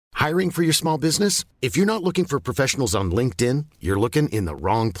Hiring for your small business? If you're not looking for professionals on LinkedIn, you're looking in the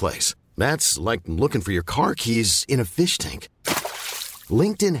wrong place. That's like looking for your car keys in a fish tank.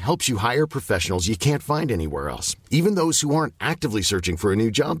 LinkedIn helps you hire professionals you can't find anywhere else, even those who aren't actively searching for a new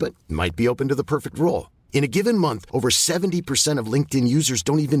job but might be open to the perfect role. In a given month, over 70% of LinkedIn users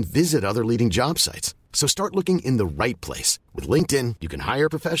don't even visit other leading job sites. So start looking in the right place. With LinkedIn, you can hire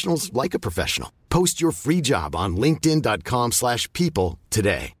professionals like a professional. Post your free job on linkedin.com/people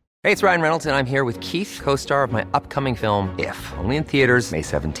today. Hey, it's Ryan Reynolds, and I'm here with Keith, co-star of my upcoming film, If, only in theaters May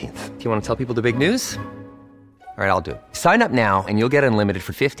 17th. Do you want to tell people the big news? All right, I'll do it. Sign up now and you'll get unlimited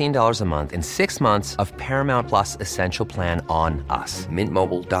for $15 a month and 6 months of Paramount Plus Essential Plan on us.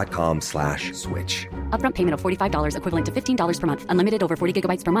 MintMobile.com/switch. Upfront payment of $45 equivalent to $15 per month. Unlimited over 40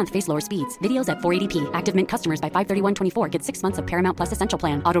 gigabytes per month. Face lower speeds. Videos at 480p. Active Mint customers by 531.24 get 6 months of Paramount Plus Essential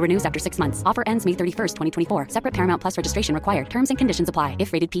Plan. Auto renews after 6 months. Offer ends May 31st, 2024. Separate Paramount Plus registration required. Terms and conditions apply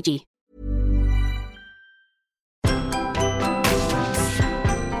if rated PG.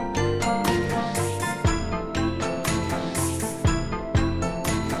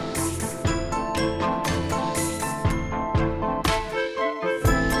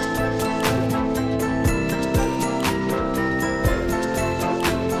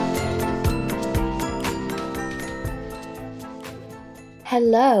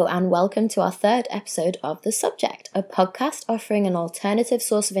 Hello and welcome to our third episode of The Subject, a podcast offering an alternative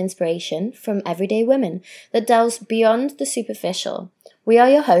source of inspiration from everyday women that delves beyond the superficial. We are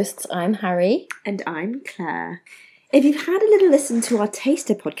your hosts. I'm Harry. And I'm Claire. If you've had a little listen to our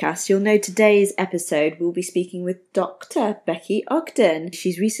Taster podcast, you'll know today's episode we'll be speaking with Dr. Becky Ogden.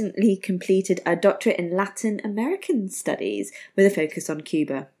 She's recently completed a doctorate in Latin American Studies with a focus on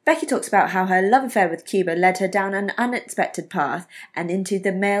Cuba. Becky talks about how her love affair with Cuba led her down an unexpected path and into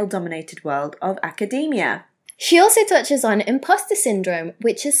the male-dominated world of academia. She also touches on imposter syndrome,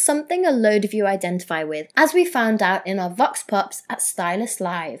 which is something a load of you identify with, as we found out in our Vox Pops at Stylist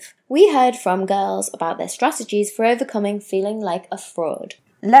Live. We heard from girls about their strategies for overcoming feeling like a fraud.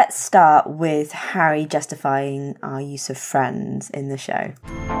 Let's start with Harry justifying our use of friends in the show.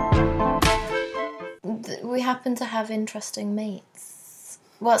 We happen to have interesting mates.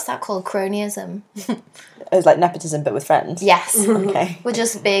 What's that called? Cronyism? It was like nepotism, but with friends. Yes. Okay. We're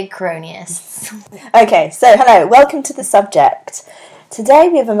just big croniists. Okay, so hello, welcome to The Subject. Today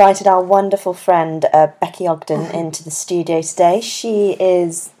we have invited our wonderful friend Becky Ogden into the studio today. She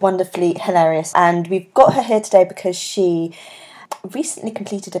is wonderfully hilarious, and we've got her here today because she recently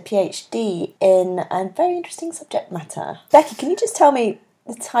completed a PhD in a very interesting subject matter. Becky, can you just tell me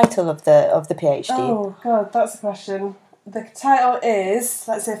the title of the PhD? Oh God, that's a question. The title is,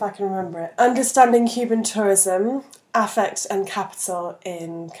 let's see if I can remember it, Understanding Cuban Tourism, Affect and Capital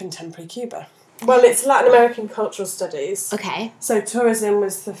in Contemporary Cuba. Well, it's Latin American Cultural Studies. Okay. So tourism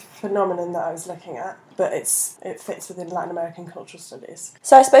was the phenomenon that I was looking at, but it fits within Latin American Cultural Studies.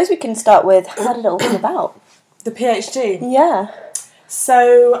 So I suppose we can start with, how did it all come about? The PhD? Yeah.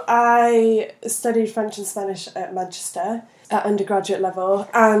 So I studied French and Spanish at Manchester at undergraduate level,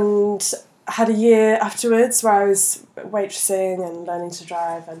 and had a year afterwards where I was waitressing and learning to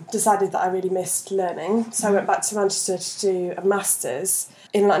drive, and decided that I really missed learning. So I went back to Manchester to do a master's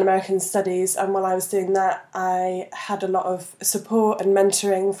in Latin American Studies, and while I was doing that I had a lot of support and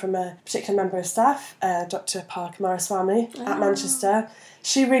mentoring from a particular member of staff, Dr. Parker Mariswamy at Manchester.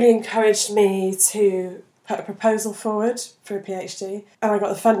 She really encouraged me to put a proposal forward for a PhD, and I got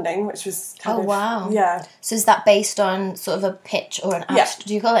the funding, which was kind of... wow. Yeah. So is that based on sort of a pitch or an abstract?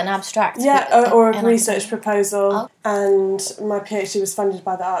 Do you call it an abstract? Yeah, or a research academic proposal. Oh. And my PhD was funded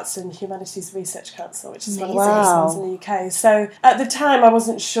by the Arts and Humanities Research Council, which is one of the Amazing. biggest ones in the UK. So at the time I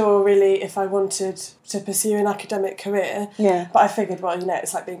wasn't sure really if I wanted to pursue an academic career. Yeah. But I figured, well,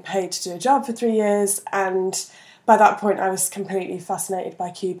 it's like being paid to do a job for 3 years, and by that point I was completely fascinated by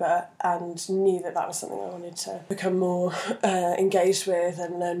Cuba and knew that was something I wanted to become more engaged with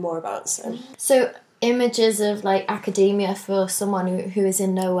and learn more about. So images of like academia for someone who is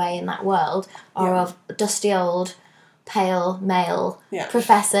in no way in that world are of dusty old pale male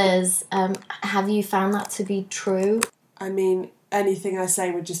professors. Have you found that to be true? I mean, anything I say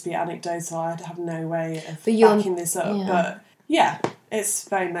would just be anecdotal. I'd have no way of backing this up. But yeah, it's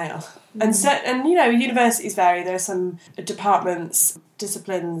very male. And universities vary. There are some departments,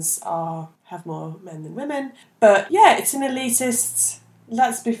 disciplines have more men than women. But yeah, it's an elitist.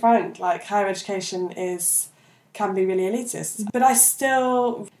 Let's be frank. Like, higher education can be really elitist. But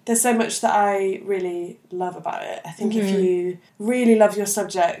there's so much that I really love about it. I think if you really love your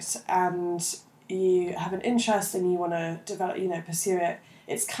subject and you have an interest and you want to develop, pursue it,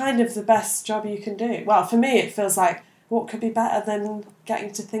 it's kind of the best job you can do. Well, for me, it feels like what could be better than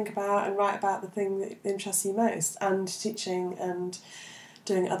getting to think about and write about the thing that interests you most, and teaching and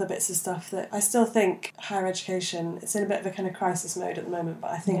doing other bits of stuff that I still think higher education, it's in a bit of a kind of crisis mode at the moment,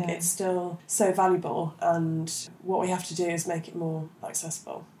 but I think it's still so valuable, and what we have to do is make it more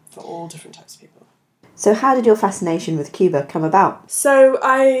accessible for all different types of people. So how did your fascination with Cuba come about? So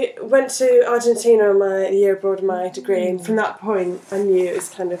I went to Argentina on my year abroad of my degree, and from that point I knew it was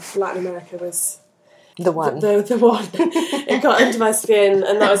kind of Latin America was the one. The one. It got under my skin,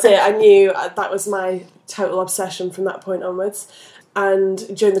 and that was it. I knew that was my total obsession from that point onwards.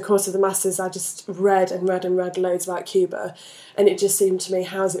 And during the course of the Masters, I just read loads about Cuba, and it just seemed to me,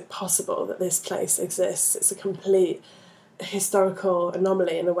 how is it possible that this place exists? It's a complete historical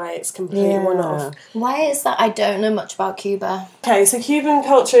anomaly in a way. It's completely one-off. Why is that? I don't know much about Cuba. Okay, so Cuban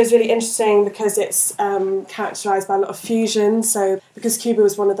culture is really interesting because it's characterised by a lot of fusion. So because Cuba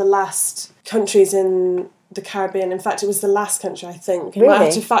was one of the last countries in the Caribbean, in fact it was the last country, I think. You might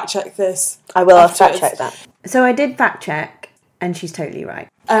have to fact check this. I will fact check that. So I did fact check, and she's totally right.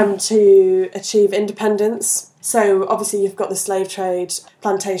 To achieve independence. So obviously you've got the slave trade,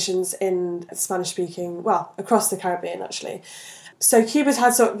 plantations in Spanish-speaking, well, across the Caribbean actually. So Cuba's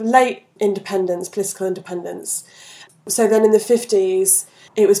had sort of late independence, political independence. So then in the 50s,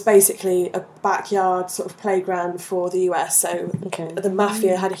 it was basically a backyard sort of playground for the US. So the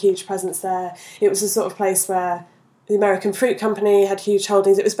mafia had a huge presence there. It was a sort of place where the American Fruit Company had huge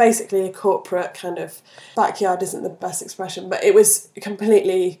holdings. It was basically a corporate kind of backyard, isn't the best expression, but it was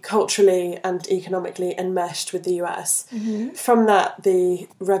completely culturally and economically enmeshed with the US. Mm-hmm. From that, the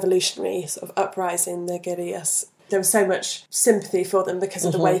revolutionary sort of uprising, the guerrillas, there was so much sympathy for them because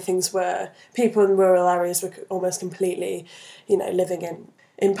of the way things were. People in rural areas were almost completely, living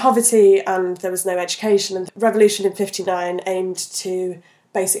in poverty, and there was no education. And the revolution in 59 aimed to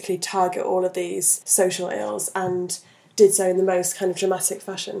basically target all of these social ills, and did so in the most kind of dramatic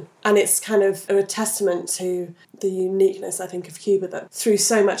fashion. And it's kind of a testament to the uniqueness, I think, of Cuba, that through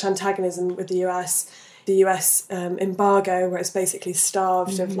so much antagonism with the US embargo, where it's basically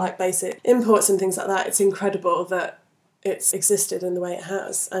starved of like basic imports and things like that, it's incredible that it's existed in the way it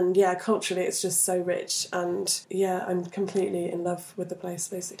has. And culturally it's just so rich, and I'm completely in love with the place,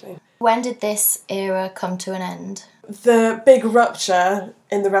 basically. When did this era come to an end? The big rupture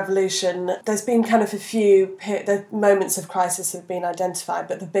in the revolution, there's been kind of a few the moments of crisis have been identified,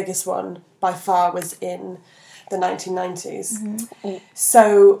 but the biggest one by far was in the 1990s. Mm-hmm.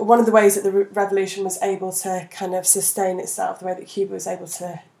 So one of the ways that the revolution was able to kind of sustain itself, the way that Cuba was able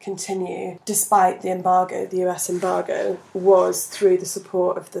to continue despite the embargo, the US embargo, was through the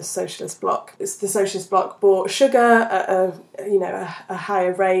support of the Socialist Bloc. The Socialist Bloc bought sugar at a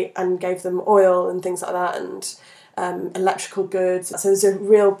higher rate and gave them oil and things like that, and electrical goods. So there's a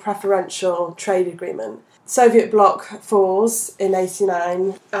real preferential trade agreement. Soviet bloc falls in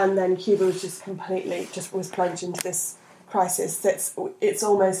 89, and then Cuba was just completely was plunged into this crisis. It's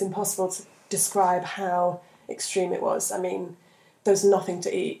almost impossible to describe how extreme it was. I mean, there was nothing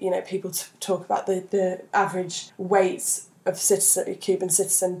to eat. People talk about the average weight of Cuban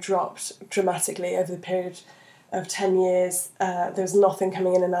citizen dropped dramatically over the period of 10 years. There was nothing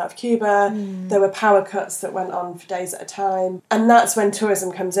coming in and out of Cuba. There were power cuts that went on for days at a time. And that's when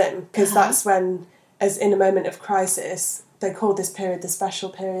tourism comes in, because that's when, as in a moment of crisis, they call this period the special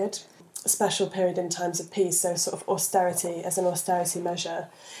period. A special period in times of peace, so sort of austerity, as an austerity measure.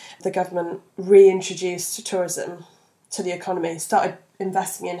 The government reintroduced tourism to the economy, started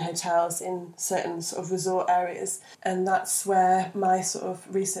investing in hotels in certain sort of resort areas, and that's where my sort of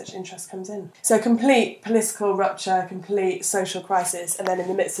research interest comes in. So complete political rupture, complete social crisis, and then in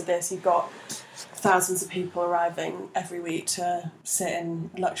the midst of this you've got thousands of people arriving every week to sit in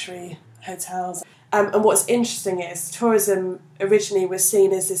luxury hotels. And what's interesting is tourism originally was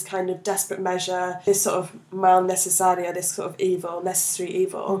seen as this kind of desperate measure, this sort of mal necesario, this sort of necessary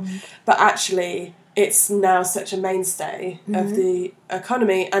evil, but actually it's now such a mainstay of the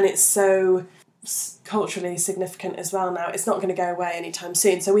economy, and it's so culturally significant as well now. It's not going to go away anytime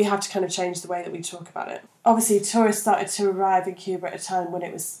soon, so we have to kind of change the way that we talk about it. Obviously, tourists started to arrive in Cuba at a time when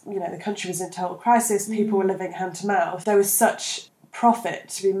it was, the country was in total crisis, people were living hand to mouth. There was such profit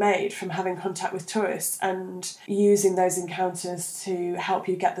to be made from having contact with tourists and using those encounters to help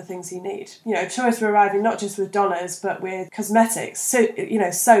you get the things you need. Tourists were arriving not just with dollars, but with cosmetics. So,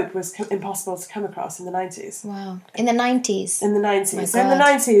 soap was impossible to come across in the 90s. Wow. In the 90s? In the 90s. So in the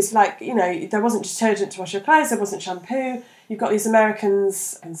 90s, there wasn't detergent to wash your clothes, there wasn't shampoo. you've got these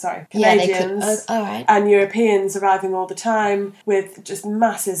Canadians right. and Europeans arriving all the time with just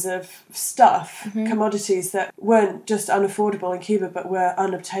masses of stuff, commodities that weren't just unaffordable in Cuba but were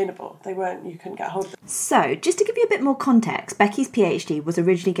unobtainable. You couldn't get hold of them. So, just to give you a bit more context, Becky's PhD was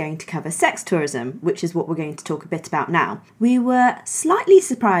originally going to cover sex tourism, which is what we're going to talk a bit about now. We were slightly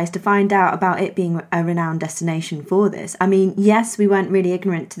surprised to find out about it being a renowned destination for this. I mean, yes, we weren't really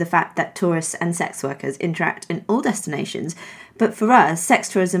ignorant to the fact that tourists and sex workers interact in all destinations, but for us, sex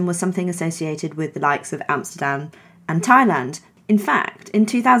tourism was something associated with the likes of Amsterdam and Thailand. In fact, in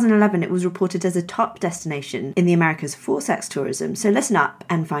 2011, it was reported as a top destination in the Americas for sex tourism, so listen up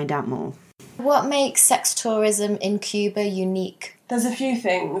and find out more. What makes sex tourism in Cuba unique? There's a few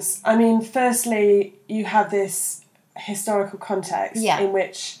things. I mean, firstly, you have this historical context in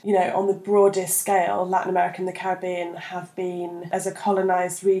which, on the broadest scale, Latin America and the Caribbean have been, as a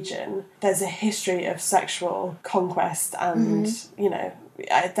colonised region, there's a history of sexual conquest and,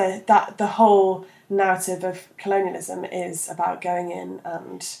 the whole narrative of colonialism is about going in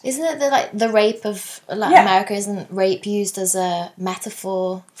and... Isn't it the rape of Latin America, isn't rape used as a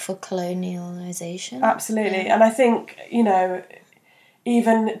metaphor for colonialisation? Absolutely. And I think,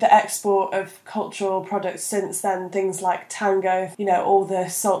 even the export of cultural products since then, things like tango, all the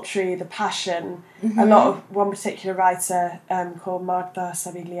sultry, the passion. A lot of one particular writer called Marta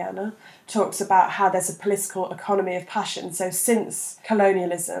Savigliana talks about how there's a political economy of passion. So since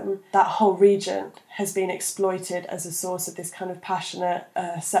colonialism, that whole region has been exploited as a source of this kind of passionate,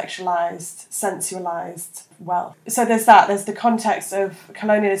 sexualised, sensualised wealth. So there's that. There's the context of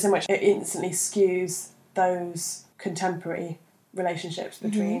colonialism, which it instantly skews those contemporary relationships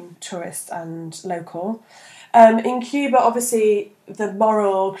between tourist and local. In Cuba, obviously, the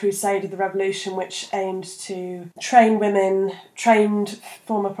moral crusade of the revolution, which aimed to train women, trained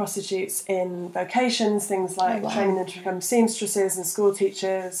former prostitutes in vocations, things like training them to become seamstresses and school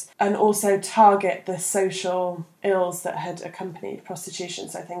teachers, and also target the social ills that had accompanied prostitution,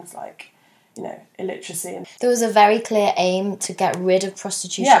 so things like illiteracy. There was a very clear aim to get rid of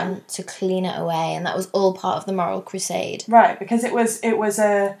prostitution, to clean it away, and that was all part of the moral crusade. Right, because it was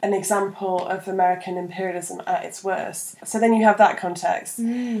an example of American imperialism at its worst. So then you have that context.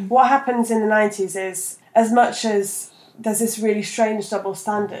 What happens in the 90s is, as much as there's this really strange double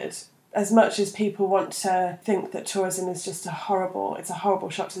standard, as much as people want to think that tourism is just a horrible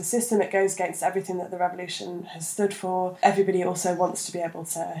shock to the system, it goes against everything that the revolution has stood for. Everybody also wants to be able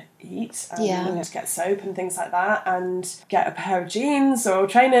to eat and to get soap and things like that and get a pair of jeans or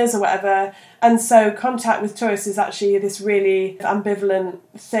trainers or whatever. And so contact with tourists is actually this really ambivalent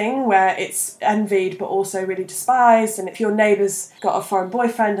thing where it's envied but also really despised. And if your neighbour's got a foreign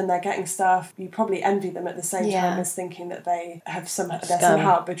boyfriend and they're getting stuff, you probably envy them at the same time as thinking that they're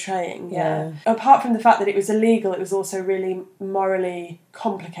somehow betraying. Yeah. Apart from the fact that it was illegal, it was also really morally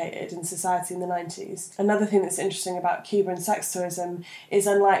complicated in society in the 90s. Another thing that's interesting about Cuba and sex tourism is,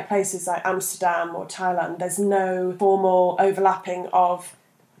 unlike places like Amsterdam or Thailand, there's no formal overlapping of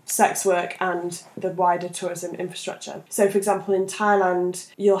sex work and the wider tourism infrastructure. So, for example, in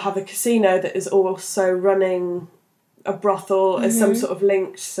Thailand, you'll have a casino that is also running a brothel as some sort of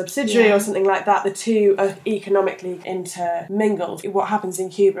linked subsidiary or something like that. The two are economically intermingled. What happens in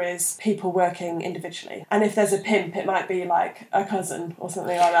Cuba is people working individually. And if there's a pimp, it might be like a cousin or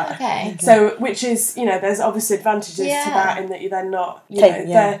something like that. Okay. So, which is, there's obviously advantages to that in that they're not,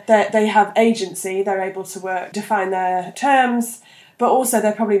 they have agency, they're able to work, define their terms, but also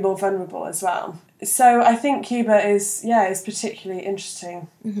they're probably more vulnerable as well. So I think Cuba is particularly interesting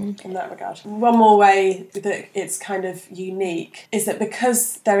in that regard. One more way that it's kind of unique is that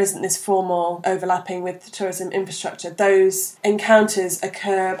because there isn't this formal overlapping with the tourism infrastructure, those encounters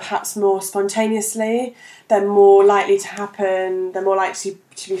occur perhaps more spontaneously. They're more likely to happen. They're more likely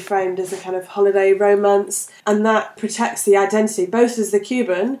to be framed as a kind of holiday romance. And that protects the identity, both as the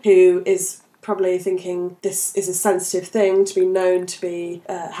Cuban, who is probably thinking this is a sensitive thing to be known to be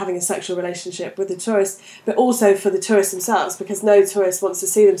having a sexual relationship with the tourist, but also for the tourists themselves, because no tourist wants to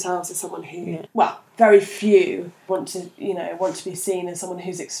see themselves as someone who, very few want to be seen as someone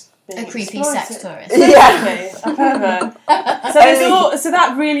who's a creepy sex tourist. Exactly, a pervert. So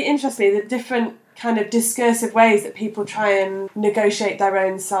that really interests me, the different kind of discursive ways that people try and negotiate their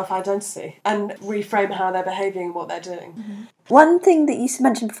own self-identity and reframe how they're behaving and what they're doing. One thing that you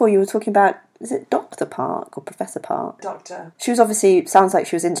mentioned before, you were talking about, is it Dr. Park or Professor Park? Doctor. She was obviously, sounds like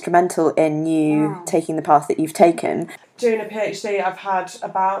she was instrumental in you taking the path that you've taken. Doing a PhD, I've had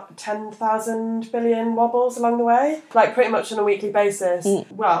about 10,000 billion wobbles along the way, like pretty much on a weekly basis.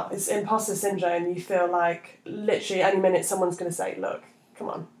 Well, it's imposter syndrome. You feel like literally any minute someone's going to say, look, come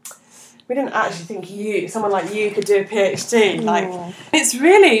on, we didn't actually think someone like you could do a PhD. Like, it's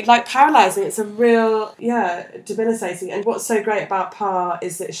really, like, paralysing. It's a real, debilitating. And what's so great about Pa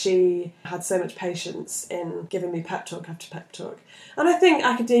is that she had so much patience in giving me pep talk after pep talk. And I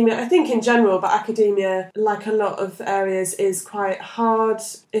think in general, but academia, like a lot of areas, is quite hard.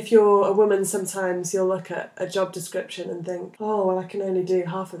 If you're a woman, sometimes you'll look at a job description and think, oh, well, I can only do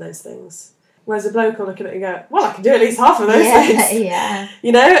half of those things. Whereas a bloke will look at it and go, well, I can do at least half of those things. Yeah.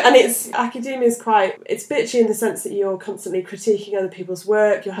 You know, and academia is it's bitchy in the sense that you're constantly critiquing other people's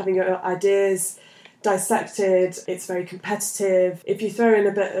work, you're having your ideas dissected, it's very competitive. If you throw in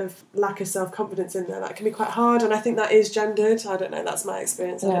a bit of lack of self-confidence in there, that can be quite hard, and I think that is gendered. I don't know, that's my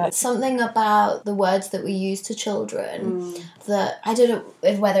experience. Yeah. Something about the words that we use to children that, I don't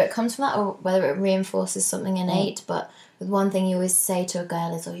know whether it comes from that or whether it reinforces something innate, but one thing you always say to a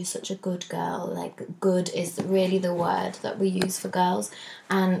girl is, oh, you're such a good girl. Like, good is really the word that we use for girls.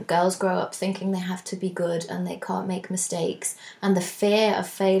 And girls grow up thinking they have to be good and they can't make mistakes. And the fear of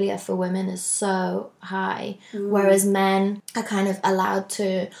failure for women is so high. Whereas men are kind of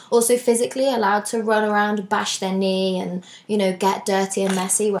also physically allowed to run around, bash their knee and, get dirty and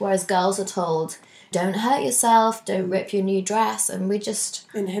messy. Whereas girls are told, don't hurt yourself, don't rip your new dress, and we just...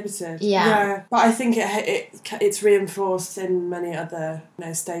 inhibited. Yeah. But I think it's reinforced in many other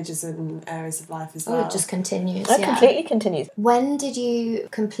stages and areas of life as well. It just continues. It completely continues. When did you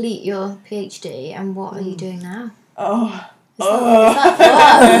complete your PhD, and what are you doing now?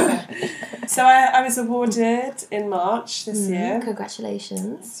 So I was awarded in March this year.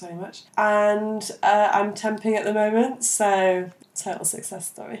 Congratulations. Thanks very much. And I'm temping at the moment, so... total success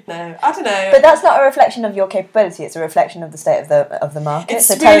story. No, I don't know. But that's not a reflection of your capability, it's a reflection of the state of the market. It's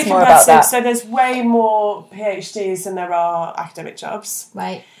so really tell us more about that. So there's way more PhDs than there are academic jobs.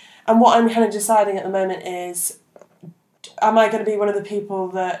 Right. And what I'm kind of deciding at the moment is, am I going to be one of the people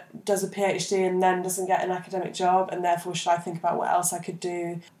that does a PhD and then doesn't get an academic job, and therefore should I think about what else I could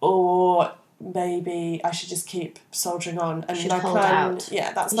do? Or maybe I should just keep soldiering on. And my plan,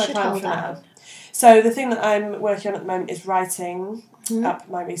 yeah, that's my plan for now. So the thing that I'm working on at the moment is writing up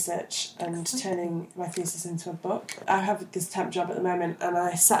my research and turning my thesis into a book. I have this temp job at the moment, and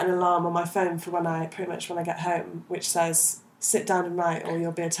I set an alarm on my phone for when I get home, which says, sit down and write or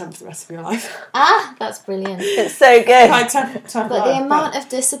you'll be a temp for the rest of your life. That's brilliant. It's so good. Tough but the amount of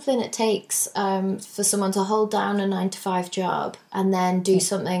discipline it takes for someone to hold down a 9-to-5 job and then do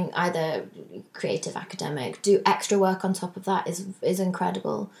something either creative, academic, do extra work on top of that is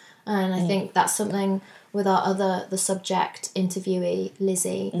incredible. And I think that's something with the subject interviewee,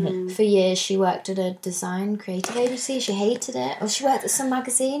 Lizzie. For years she worked at a design creative agency. She hated it. Or she worked at some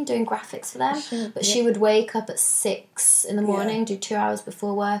magazine doing graphics for them. But she would wake up at 6 in the morning, do 2 hours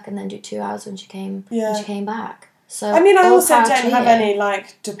before work, and then do 2 hours when she came back. So I mean, I also don't have any,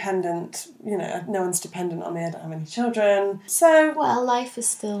 dependent, no one's dependent on me, I don't have any children, so... Well, life is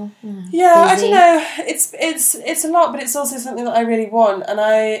still, busy. I don't know, it's a lot, but it's also something that I really want, and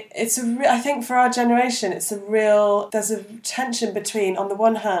I think for our generation, there's a tension between, on the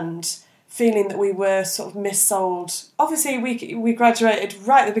one hand, feeling that we were sort of missold. Obviously, we graduated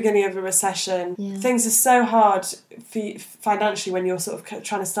right at the beginning of a recession. Yeah. Things are so hard financially when you're sort of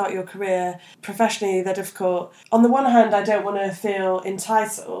trying to start your career. Professionally, they're difficult. On the one hand, I don't want to feel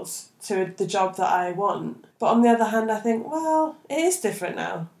entitled to the job that I want. But on the other hand, I think, well, it is different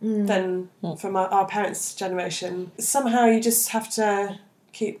now than from our parents' generation. Somehow you just have to...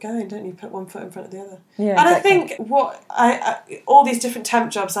 keep going, don't you? Put one foot in front of the other. Yeah, and exactly. I think all these different temp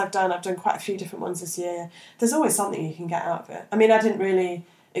jobs I've done quite a few different ones this year. There's always something you can get out of it. I mean, I didn't really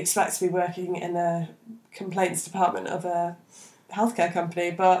expect to be working in a complaints department of a healthcare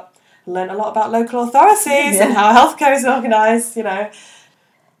company, but I learned a lot about local authorities and how healthcare is organised, I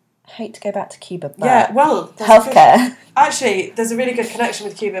hate to go back to Cuba, but healthcare. Actually, there's a really good connection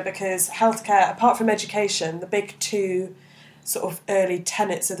with Cuba because healthcare, apart from education, the big two sort of early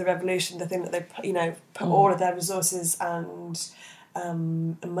tenets of the revolution, the thing that they put all of their resources and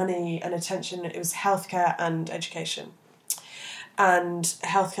money and attention, it was healthcare and education. And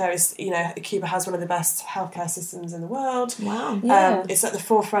healthcare is, Cuba has one of the best healthcare systems in the world. Wow. It's at the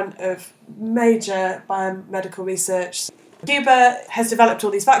forefront of major biomedical research. Cuba has developed all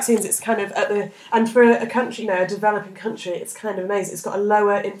these vaccines. It's kind of and for a country, a developing country, it's kind of amazing. It's got a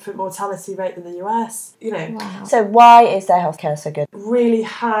lower infant mortality rate than the US, Wow. So why is their healthcare so good? Really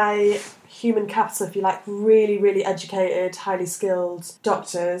high human capital, if you like, really, really educated, highly skilled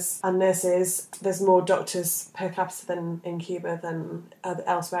doctors and nurses. There's more doctors per capita than in Cuba than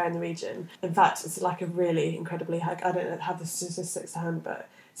elsewhere in the region. In fact, it's like a really incredibly high, I don't have the statistics to hand, but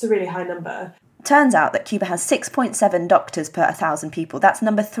It's a really high number. Turns out that Cuba has 6.7 doctors per 1,000 people. That's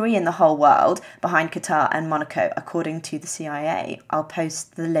number 3 in the whole world, behind Qatar and Monaco, according to the CIA. I'll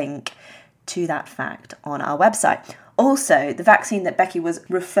post the link to that fact on our website. Also, the vaccine that Becky was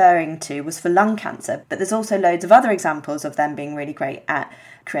referring to was for lung cancer, but there's also loads of other examples of them being really great at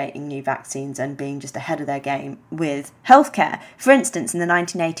creating new vaccines and being just ahead of their game with healthcare. For instance, in the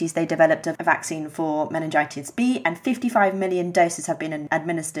 1980s, they developed a vaccine for meningitis B, and 55 million doses have been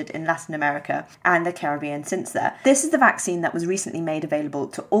administered in Latin America and the Caribbean since then. This is the vaccine that was recently made available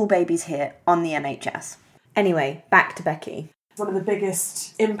to all babies here on the NHS. Anyway, back to Becky. One of the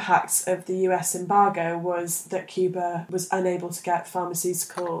biggest impacts of the US embargo was that Cuba was unable to get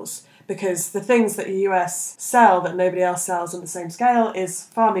pharmaceuticals, because the things that the US sell that nobody else sells on the same scale is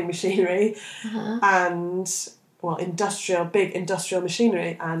farming machinery and, well, big industrial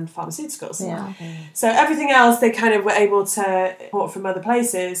machinery and pharmaceuticals. Yeah. So everything else they kind of were able to import from other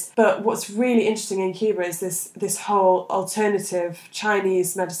places. But what's really interesting in Cuba is this whole alternative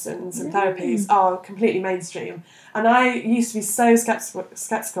Chinese medicines and therapies are completely mainstream. And I used to be so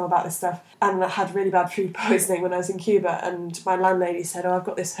sceptical about this stuff, and I had really bad food poisoning when I was in Cuba, and my landlady said, "Oh, I've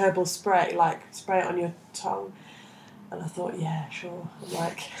got this herbal spray, like, spray it on your tongue." And I thought, yeah, sure. I'm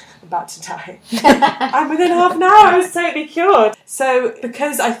like, about to die. And within half an hour I was totally cured. So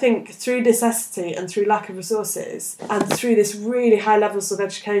because I think through necessity and through lack of resources and through this really high levels of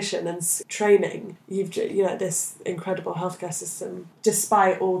education and training, this incredible healthcare system,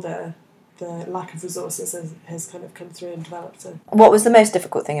 despite all the lack of resources, has kind of come through and developed. What was the most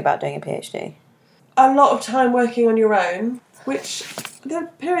difficult thing about doing a PhD? A lot of time working on your own, which there are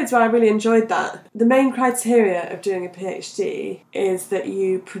periods where I really enjoyed that. The main criteria of doing a PhD is that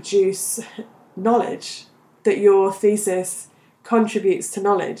you produce knowledge, that your thesis contributes to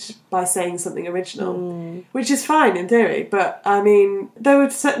knowledge by saying something original, which is fine in theory, but I mean, there were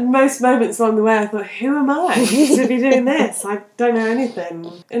most moments along the way I thought, who am I to be doing this? I don't know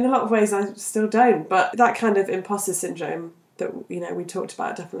anything. In a lot of ways I still don't, but that kind of imposter syndrome that, we talked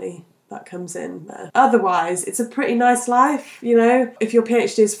about, definitely that comes in there. Otherwise, it's a pretty nice life, If your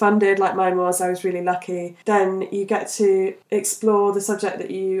PhD is funded, like mine was, I was really lucky, then you get to explore the subject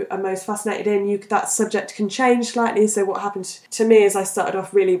that you are most fascinated in. That subject can change slightly. So what happened to me is I started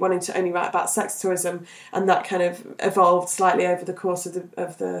off really wanting to only write about sex tourism, and that kind of evolved slightly over the course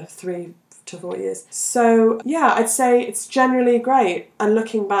of the 3 to 4 years. So yeah, I'd say it's generally great. And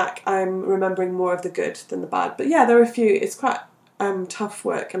looking back, I'm remembering more of the good than the bad. But yeah, there are a few. It's quite tough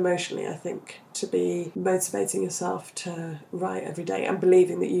work emotionally, I think, to be motivating yourself to write every day and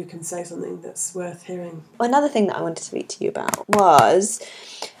believing that you can say something that's worth hearing. Well, another thing that I wanted to speak to you about was,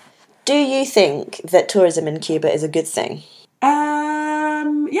 do you think that tourism in Cuba is a good thing?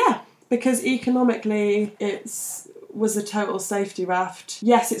 Yeah, because economically was a total safety raft.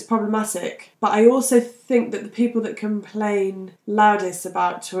 Yes, it's problematic, but I also think that the people that complain loudest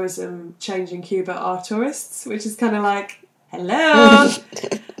about tourism changing Cuba are tourists, which is kind of like, hello.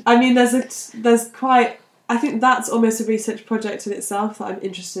 I mean, I think that's almost a research project in itself that I'm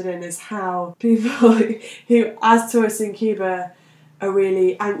interested in, is how people who, as tourists in Cuba, are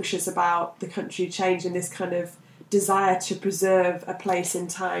really anxious about the country changing, this kind of desire to preserve a place in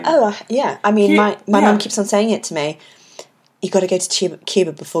time. Oh, yeah. I mean, my mum keeps on saying it to me. You got to go to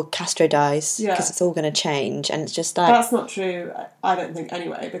Cuba before Castro dies, because it's all going to change, and it's just like... That's not true, I don't think,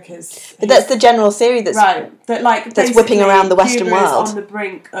 anyway, because... But that's the general theory that's... Right, that's whipping around the Western Cuba world. Is on the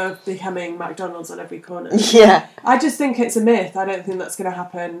brink of becoming McDonald's on every corner. Yeah. I just think it's a myth. I don't think that's going to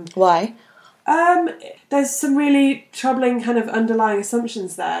happen. Why? There's some really troubling kind of underlying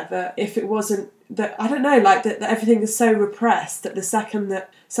assumptions there, that if it wasn't... that I don't know, like that everything is so repressed that the second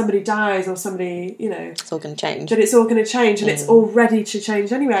that somebody dies or somebody, it's all going to change. That it's all going to change, and it's all ready to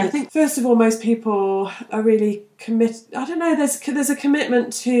change anyway. I think first of all, most people are really committed. I don't know. There's a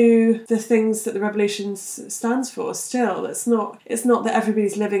commitment to the things that the revolution stands for. Still, it's not that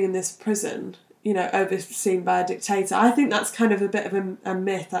everybody's living in this prison, overseen by a dictator. I think that's kind of a bit of a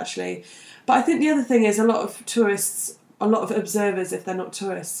myth, actually. But I think the other thing is a lot of observers, if they're not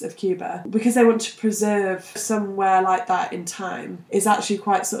tourists of Cuba, because they want to preserve somewhere like that in time, is actually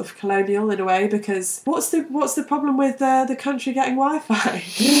quite sort of colonial in a way, because what's the problem with the country getting Wi-Fi?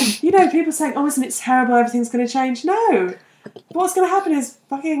 People saying, oh, isn't it terrible, everything's going to change? No. what's going to happen is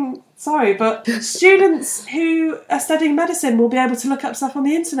but students who are studying medicine will be able to look up stuff on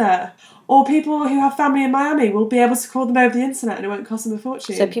the internet. Or people who have family in Miami will be able to call them over the internet and it won't cost them a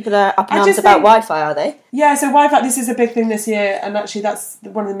fortune. So people are up in arms about Wi-Fi, are they? Yeah, so Wi-Fi, this is a big thing this year, and actually that's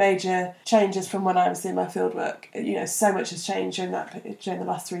one of the major changes from when I was doing my fieldwork. You know, so much has changed during the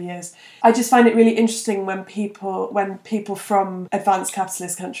last 3 years. I just find it really interesting when people from advanced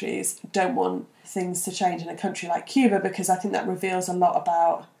capitalist countries don't want things to change in a country like Cuba, because I think that reveals a lot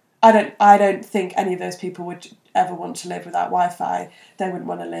about... I don't think any of those people would ever want to live without Wi-Fi. They wouldn't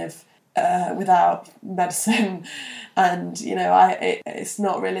want to live without medicine, and it's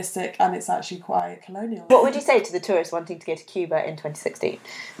not realistic, and it's actually quite colonial. What would you say to the tourists wanting to go to Cuba in 2016?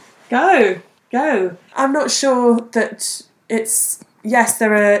 Go. I'm not sure that yes,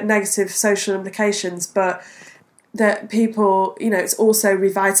 there are negative social implications, but that people, it's also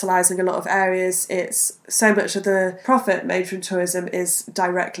revitalising a lot of areas. It's so much of the profit made from tourism is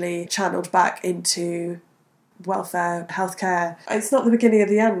directly channeled back into welfare, healthcare. It's not the beginning of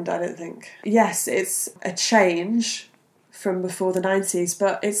the end, I don't think. Yes, it's a change from before the 90s,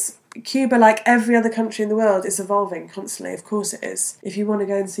 but it's Cuba, like every other country in the world, is evolving constantly. Of course it is. If you want to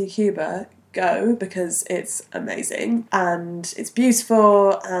go and see Cuba, go, because it's amazing and it's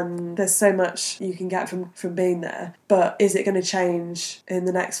beautiful and there's so much you can get from being there. But is it going to change in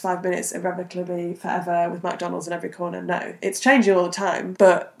the next 5 minutes irrevocably forever with McDonald's in every corner? No. It's changing all the time,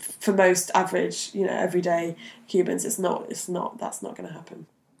 but for most average, everyday Cubans, that's not going to happen.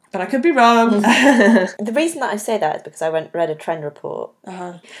 But I could be wrong. The reason that I say that is because I read a trend report,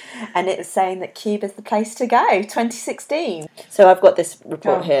 and it was saying that Cuba's the place to go, 2016. So I've got this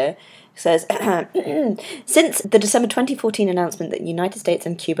report here. It says, since the December 2014 announcement that the United States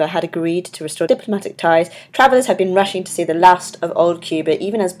and Cuba had agreed to restore diplomatic ties, travellers have been rushing to see the last of old Cuba,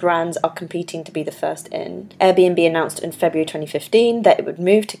 even as brands are competing to be the first in. Airbnb announced in February 2015 that it would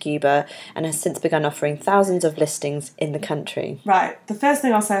move to Cuba and has since begun offering thousands of listings in the country. Right. The first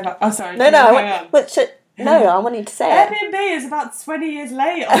thing I'll say about... Oh, sorry. No, I want you to say it. Airbnb is about 20 years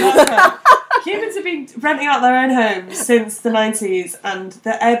late on that. Cubans have been renting out their own homes since the 90s, and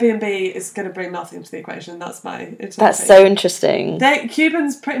the Airbnb is going to bring nothing to the equation. That's my interpretation. That's so interesting.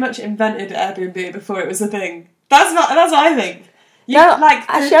 Cubans pretty much invented Airbnb before it was a thing. That's what I think.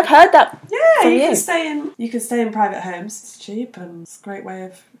 Actually, I've heard that. Yeah, you can stay in private homes. It's cheap and it's a great way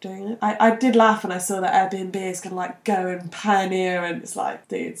of doing it. I did laugh when I saw that Airbnb is going to go and pioneer, and it's like,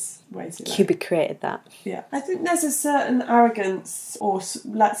 dude, it's way too late. Cuba created that. Yeah, I think there's a certain arrogance, or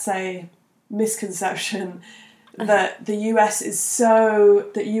let's say misconception, that the US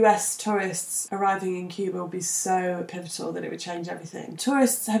tourists arriving in Cuba will be so pivotal that it would change everything.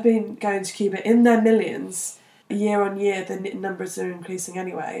 Tourists have been going to Cuba in their millions. Year on year, the numbers are increasing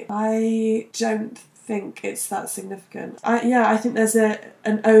anyway. I don't think it's that significant. I think there's an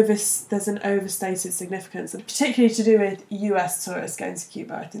overstated significance, and particularly to do with US tourists going to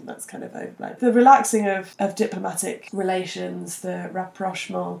Cuba. I think that's kind of overblown. The relaxing of diplomatic relations, the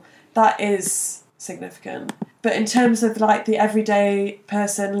rapprochement, that is significant. But in terms of the everyday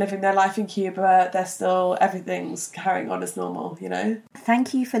person living their life in Cuba, everything's carrying on as normal,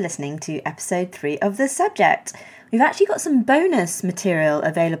 Thank you for listening to episode 3 of The Subject. We've actually got some bonus material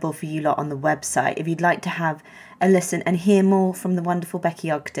available for you lot on the website if you'd like to have a listen and hear more from the wonderful Becky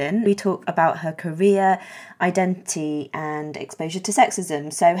Ogden. We talk about her career, identity and exposure to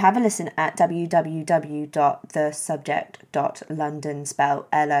sexism. So have a listen at www.thesubject.london, spelled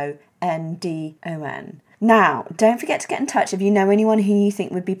LONDON. Now, don't forget to get in touch if you know anyone who you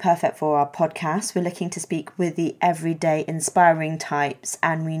think would be perfect for our podcast. We're looking to speak with the everyday inspiring types,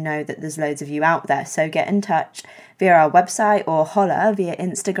 and we know that there's loads of you out there. So get in touch via our website or holler via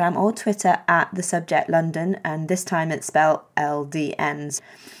Instagram or Twitter at The Subject London, and this time it's spelled LDNs,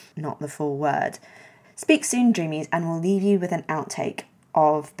 not the full word. Speak soon, dreamies, and we'll leave you with an outtake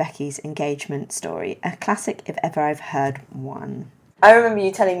of Becky's engagement story, a classic if ever I've heard one. I remember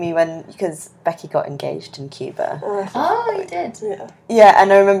you telling me because Becky got engaged in Cuba. Oh, you did? Yeah,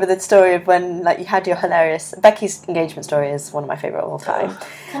 and I remember the story of when you had your hilarious... Becky's engagement story is one of my favourite of all time.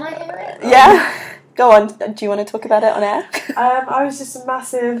 Can I hear it? Yeah. Go on. Do you want to talk about it on air? I was just a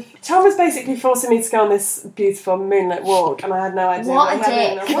massive... Tom was basically forcing me to go on this beautiful moonlit walk, and I had no idea. What a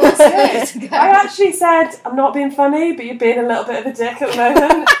dick. I actually said, I'm not being funny, but you're being a little bit of a dick at the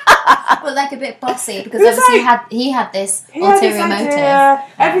moment. But a bit bossy, because obviously he had this ulterior motive.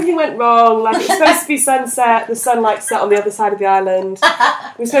 Everything went wrong. It was supposed to be sunset. The sun set on the other side of the island.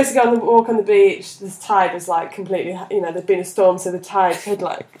 We were supposed to go on the walk on the beach. This tide was completely, there'd been a storm, so the tide had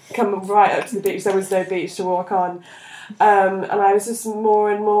come right up to the beach. There was was no beach to walk on. And I was just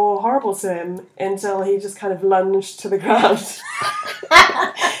more and more horrible to him until he just kind of lunged to the ground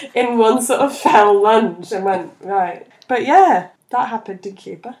in one sort of fell lunge and went, right. But yeah, that happened in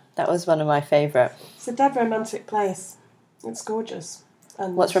Cuba. That was one of my favourite. It's a dead romantic place. It's gorgeous.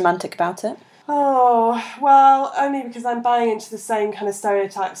 And what's romantic about it? Oh, well, only because I'm buying into the same kind of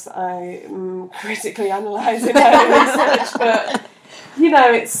stereotypes that I critically analyse in my research, but...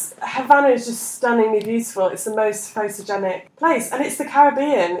 Havana is just stunningly beautiful. It's the most photogenic place. And it's the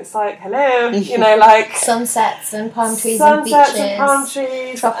Caribbean. It's like, hello, sunsets and palm trees sunsets and beaches. And palm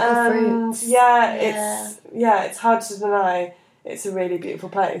trees. Tropical fruits. It's hard to deny. It's a really beautiful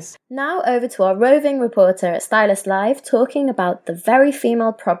place. Now over to our roving reporter at Stylist Live talking about the very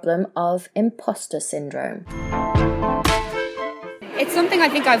female problem of imposter syndrome. It's something I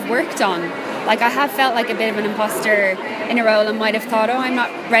think I've worked on. Like, I have felt like a bit of an imposter in a role and might have thought, I'm not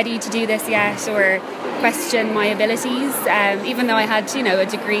ready to do this yet, or question my abilities. Even though I had, a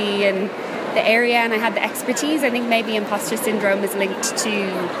degree in the area and I had the expertise, I think maybe imposter syndrome is linked to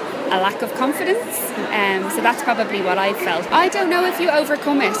a lack of confidence. So that's probably what I felt. I don't know if you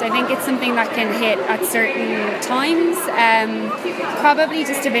overcome it. I think it's something that can hit at certain times. Probably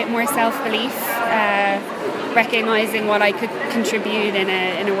just a bit more self-belief. Recognising what I could contribute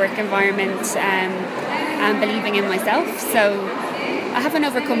in a work environment and believing in myself. So I haven't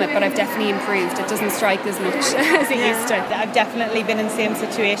overcome it, but I've definitely improved. It doesn't strike as much as it used to. I've definitely been in the same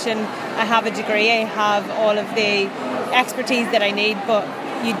situation. I have a degree, I have all of the expertise that I need, but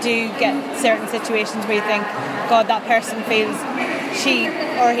you do get certain situations where you think, God, that person feels she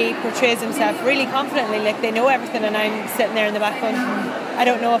or he portrays himself really confidently, like they know everything, and I'm sitting there in the back going, I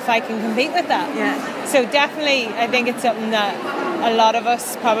don't know if I can compete with that. Yeah. So definitely I think it's something that a lot of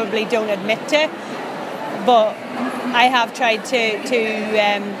us probably don't admit to, but I have tried to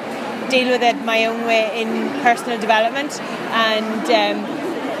deal with it my own way in personal development, and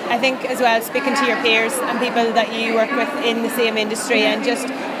I think as well speaking to your peers and people that you work with in the same industry, and just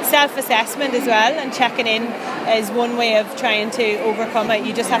self-assessment as well, and checking in is one way of trying to overcome it.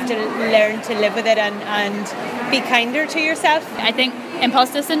 You just have to learn to live with it and be kinder to yourself. I think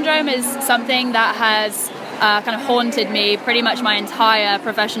imposter syndrome is something that has kind of haunted me pretty much my entire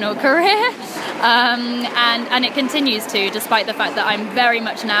professional career, and it continues to, despite the fact that I'm very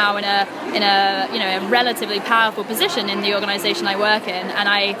much now in a relatively powerful position in the organisation I work in, and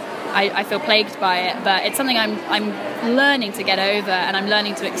I feel plagued by it. But it's something I'm learning to get over, and I'm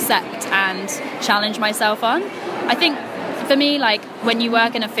learning to accept and challenge myself on. I think for me, like when you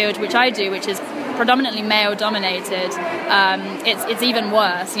work in a field which I do, which is predominantly male dominated, it's even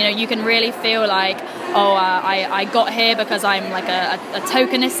worse. You can really feel like, I got here because I'm like a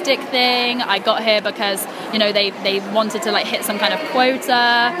tokenistic thing. I got here because they wanted to like hit some kind of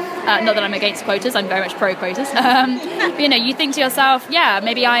quota. Not that I'm against quotas, I'm very much pro quotas. But, you think to yourself,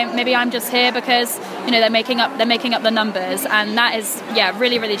 maybe I'm just here because they're making up the numbers, and that is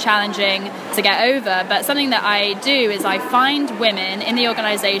really, really challenging to get over. But something that I do is I find women in the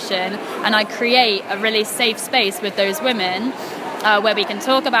organisation and I create a really safe space with those women, where we can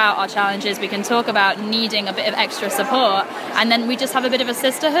talk about our challenges, we can talk about needing a bit of extra support, and then we just have a bit of a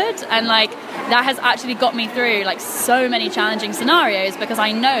sisterhood. And like that has actually got me through like so many challenging scenarios, because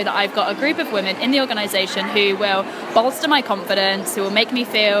I know that I've got a group of women in the organisation who will bolster my confidence, who will make me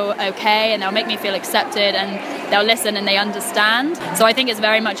feel okay, and they'll make me feel accepted, and they'll listen and they understand. So I think it's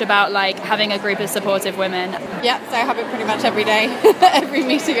very much about like having a group of supportive women. Yeah, so I have it pretty much every day, every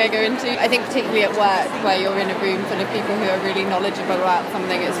meeting I go into. I think particularly at work, where you're in a room full of people who are really knowledgeable about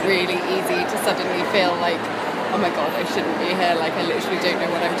something, it's really easy to suddenly feel like, oh my god, I shouldn't be here, like I literally don't know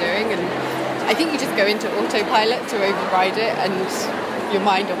what I'm doing. And I think you just go into autopilot to override it, and your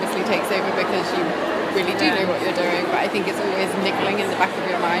mind obviously takes over because you really do know what you're doing, but I think it's always niggling in the back of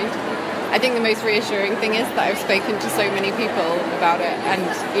your mind. I think the most reassuring thing is that I've spoken to so many people about it, and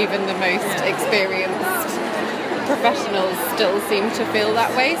even the most experienced professionals still seem to feel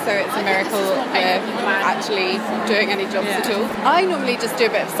that way, so it's a miracle actually doing any jobs at all. I normally just do a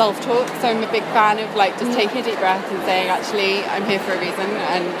bit of self-talk, so I'm a big fan of like just taking a deep breath and saying, actually, I'm here for a reason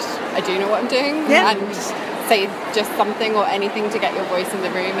and I do know what I'm doing, and say just something or anything to get your voice in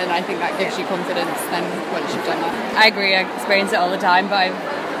the room, and I think that gives you confidence then once you've done that. I agree, I experience it all the time, but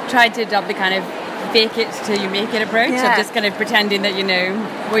I've tried to adopt the kind of fake it till you make it approach of just kind of pretending that you know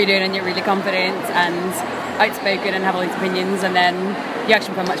what you're doing and you're really confident and outspoken and have all these opinions, and then you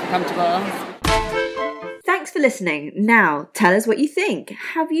actually become much more comfortable. Thanks for listening. Now, tell us what you think.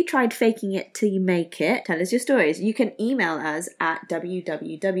 Have you tried faking it till you make it? Tell us your stories. You can email us at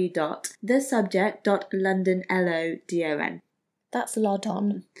www.thesubject.londonlodon. That's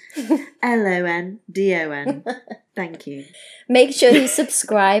Lodon. London. Thank you. Make sure you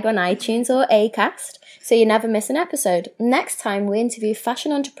subscribe on iTunes or Acast so you never miss an episode. Next time we interview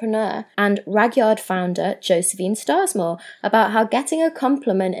fashion entrepreneur and Ragyard founder Josephine Starsmore about how getting a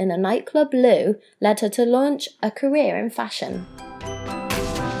compliment in a nightclub loo led her to launch a career in fashion.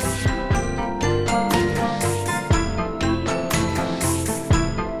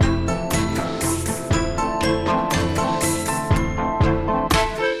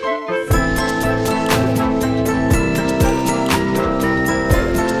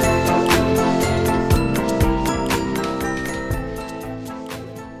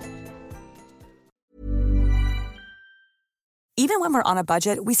 Even when we're on a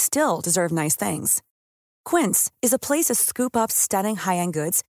budget, we still deserve nice things. Quince is a place to scoop up stunning high-end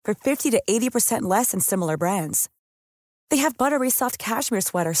goods for 50 to 80% less than similar brands. They have buttery soft cashmere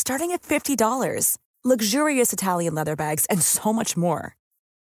sweaters starting at $50, luxurious Italian leather bags, and so much more.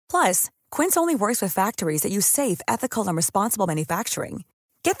 Plus, Quince only works with factories that use safe, ethical, and responsible manufacturing.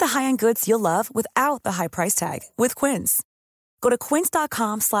 Get the high-end goods you'll love without the high price tag with Quince. Go to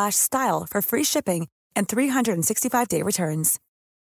quince.com/style for free shipping and 365-day returns.